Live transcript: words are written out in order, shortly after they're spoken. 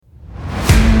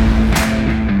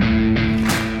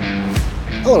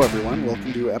Hello, everyone.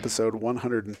 Welcome to episode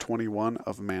 121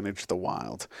 of Manage the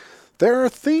Wild. There are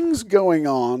things going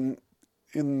on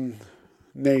in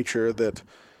nature that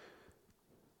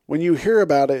when you hear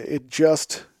about it, it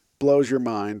just blows your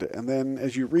mind. And then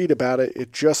as you read about it,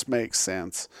 it just makes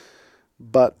sense.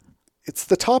 But it's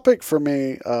the topic for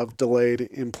me of delayed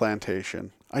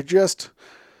implantation. I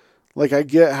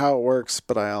get how it works,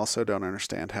 but I also don't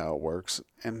understand how it works.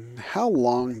 And how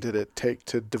long did it take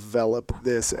to develop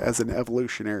this as an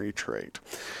evolutionary trait?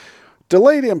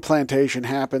 Delayed implantation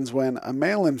happens when a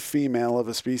male and female of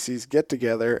a species get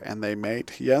together and they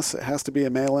mate. Yes, it has to be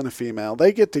a male and a female.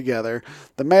 They get together.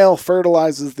 The male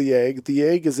fertilizes the egg. The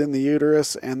egg is in the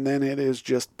uterus, and then it is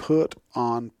just put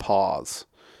on pause.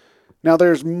 Now,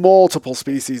 there's multiple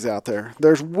species out there.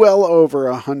 There's well over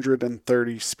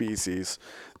 130 species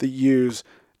that use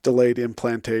delayed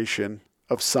implantation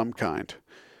of some kind,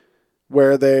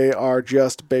 where they are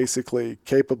just basically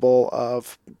capable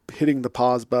of hitting the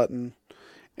pause button.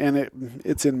 And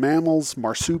it's in mammals,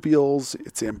 marsupials,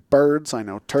 it's in birds. I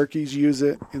know turkeys use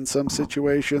it in some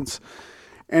situations.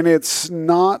 And it's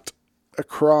not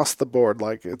across the board.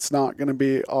 Like, it's not going to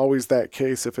be always that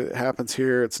case. If it happens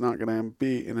here, it's not going to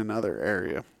be in another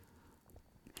area.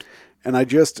 And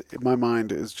my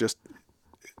mind is just,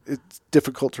 it's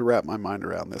difficult to wrap my mind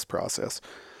around this process.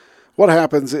 What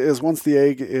happens is once the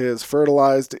egg is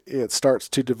fertilized, it starts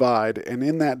to divide. And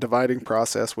in that dividing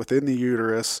process within the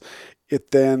uterus,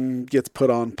 it then gets put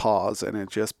on pause and it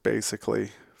just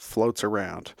basically floats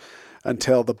around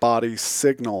until the body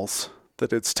signals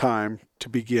that it's time to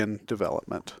begin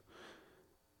development.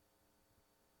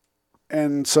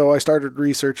 And so I started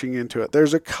researching into it.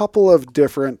 There's a couple of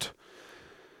different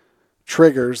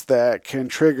triggers that can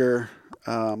trigger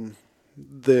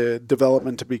the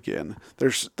development to begin.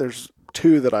 There's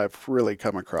two that I've really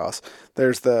come across.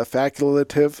 There's the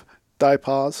facultative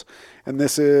dipause, and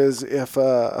this is if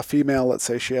a female, let's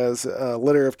say she has a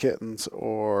litter of kittens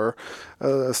or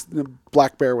a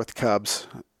black bear with cubs,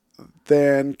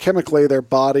 then chemically their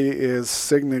body is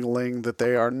signaling that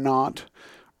they are not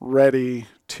ready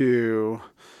to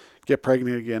get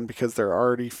pregnant again because they're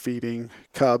already feeding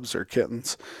cubs or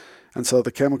kittens. And so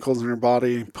the chemicals in their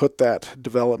body put that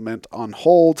development on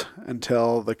hold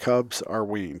until the cubs are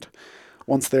weaned.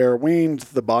 Once they are weaned,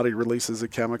 the body releases a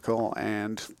chemical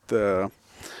and the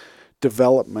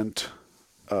development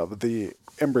of the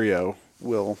embryo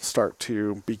will start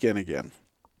to begin again.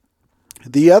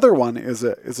 The other one is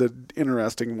an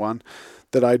interesting one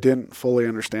that I didn't fully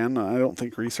understand. I don't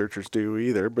think researchers do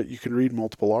either, but you can read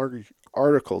multiple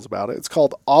articles about it. It's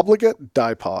called obligate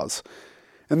dipause.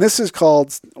 And this is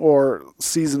called, or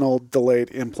seasonal delayed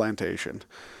implantation.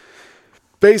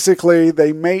 Basically,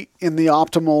 they mate in the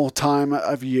optimal time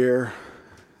of year.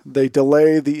 They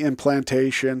delay the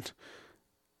implantation,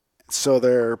 so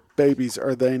their babies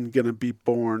are then going to be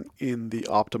born in the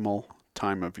optimal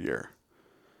time of year.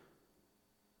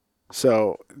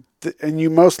 So, and you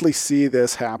mostly see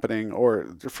this happening, or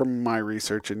from my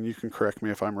research, and you can correct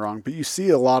me if I'm wrong, but you see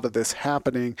a lot of this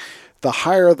happening the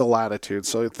higher the latitude.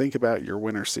 So think about your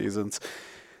winter seasons.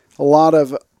 A lot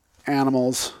of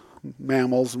animals,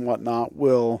 mammals and whatnot,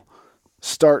 will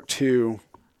start to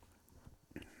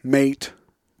mate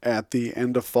at the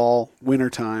end of fall,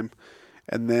 wintertime,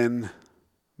 and then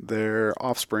their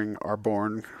offspring are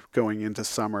born going into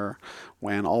summer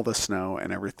when all the snow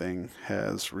and everything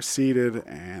has receded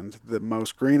and the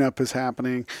most green up is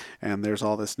happening and there's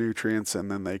all this nutrients,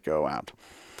 and then they go out.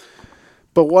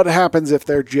 But what happens if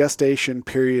their gestation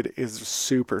period is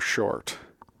super short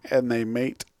and they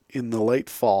mate in the late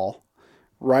fall,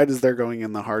 right as they're going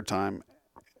in the hard time?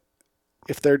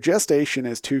 If their gestation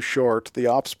is too short, the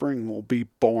offspring will be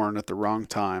born at the wrong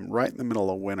time, right in the middle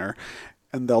of winter,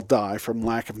 and they'll die from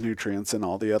lack of nutrients and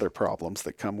all the other problems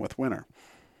that come with winter.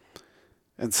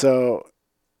 And so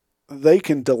they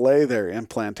can delay their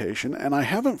implantation, and I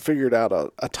haven't figured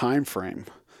out a time frame,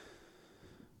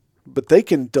 but they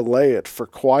can delay it for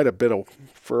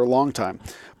for a long time.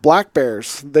 Black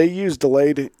bears, they use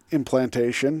delayed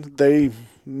implantation. They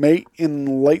mate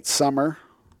in late summer,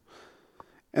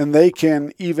 and they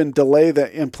can even delay the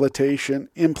implantation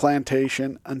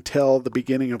until the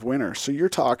beginning of winter. So you're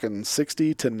talking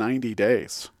 60 to 90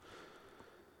 days.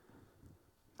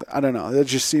 I don't know. That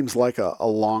just seems like a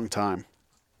long time.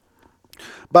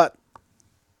 But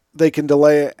they can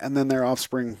delay it, and then their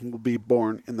offspring will be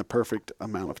born in the perfect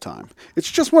amount of time. It's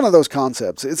just one of those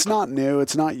concepts. It's not new.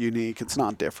 It's not unique. It's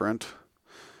not different.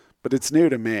 But it's new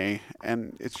to me.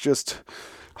 And it's just,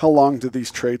 how long do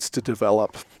these traits to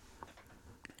develop?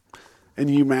 And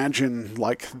you imagine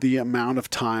like the amount of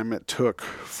time it took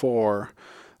for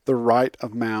the right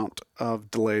amount of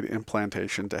delayed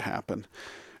implantation to happen,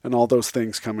 and all those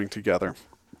things coming together.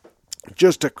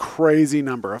 Just a crazy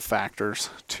number of factors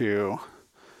to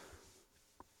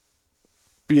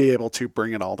be able to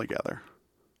bring it all together,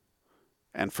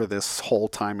 and for this whole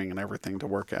timing and everything to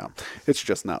work out. It's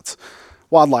just nuts.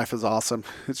 Wildlife is awesome.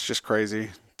 It's just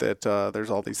crazy that there's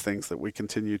all these things that we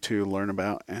continue to learn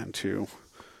about and to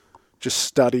just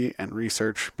study and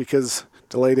research, because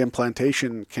delayed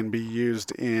implantation can be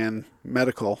used in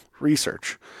medical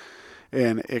research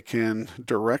and it can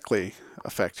directly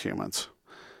affect humans.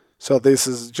 So this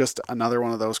is just another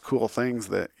one of those cool things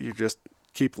that you just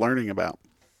keep learning about.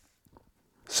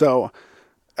 So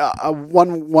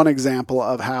one example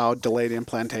of how delayed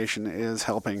implantation is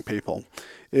helping people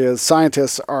is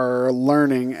scientists are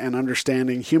learning and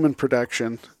understanding human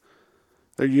production.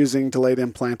 They're using delayed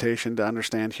implantation to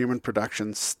understand human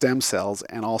production stem cells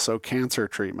and also cancer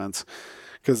treatments.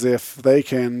 Because if they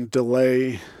can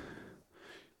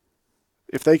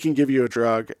give you a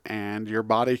drug and your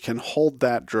body can hold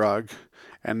that drug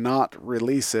and not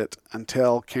release it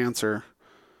until cancer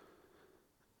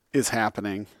is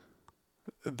happening,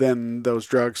 then those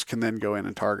drugs can then go in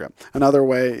and target. Another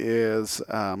way is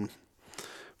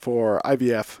for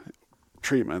IVF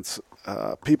treatments.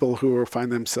 People who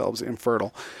find themselves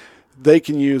infertile, they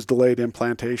can use delayed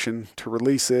implantation to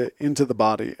release it into the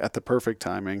body at the perfect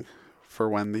timing for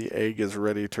when the egg is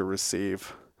ready to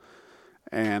receive.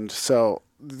 And so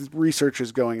research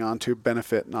is going on to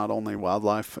benefit not only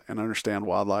wildlife and understand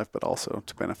wildlife, but also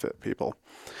to benefit people.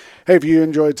 Hey, if you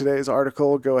enjoyed today's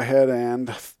article, go ahead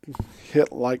and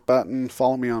hit like button,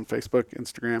 follow me on Facebook,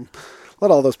 Instagram. Let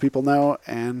all those people know,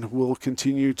 and we'll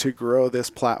continue to grow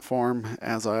this platform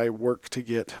as I work to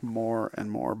get more and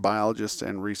more biologists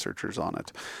and researchers on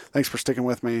it. Thanks for sticking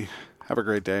with me. Have a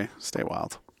great day. Stay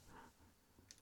wild.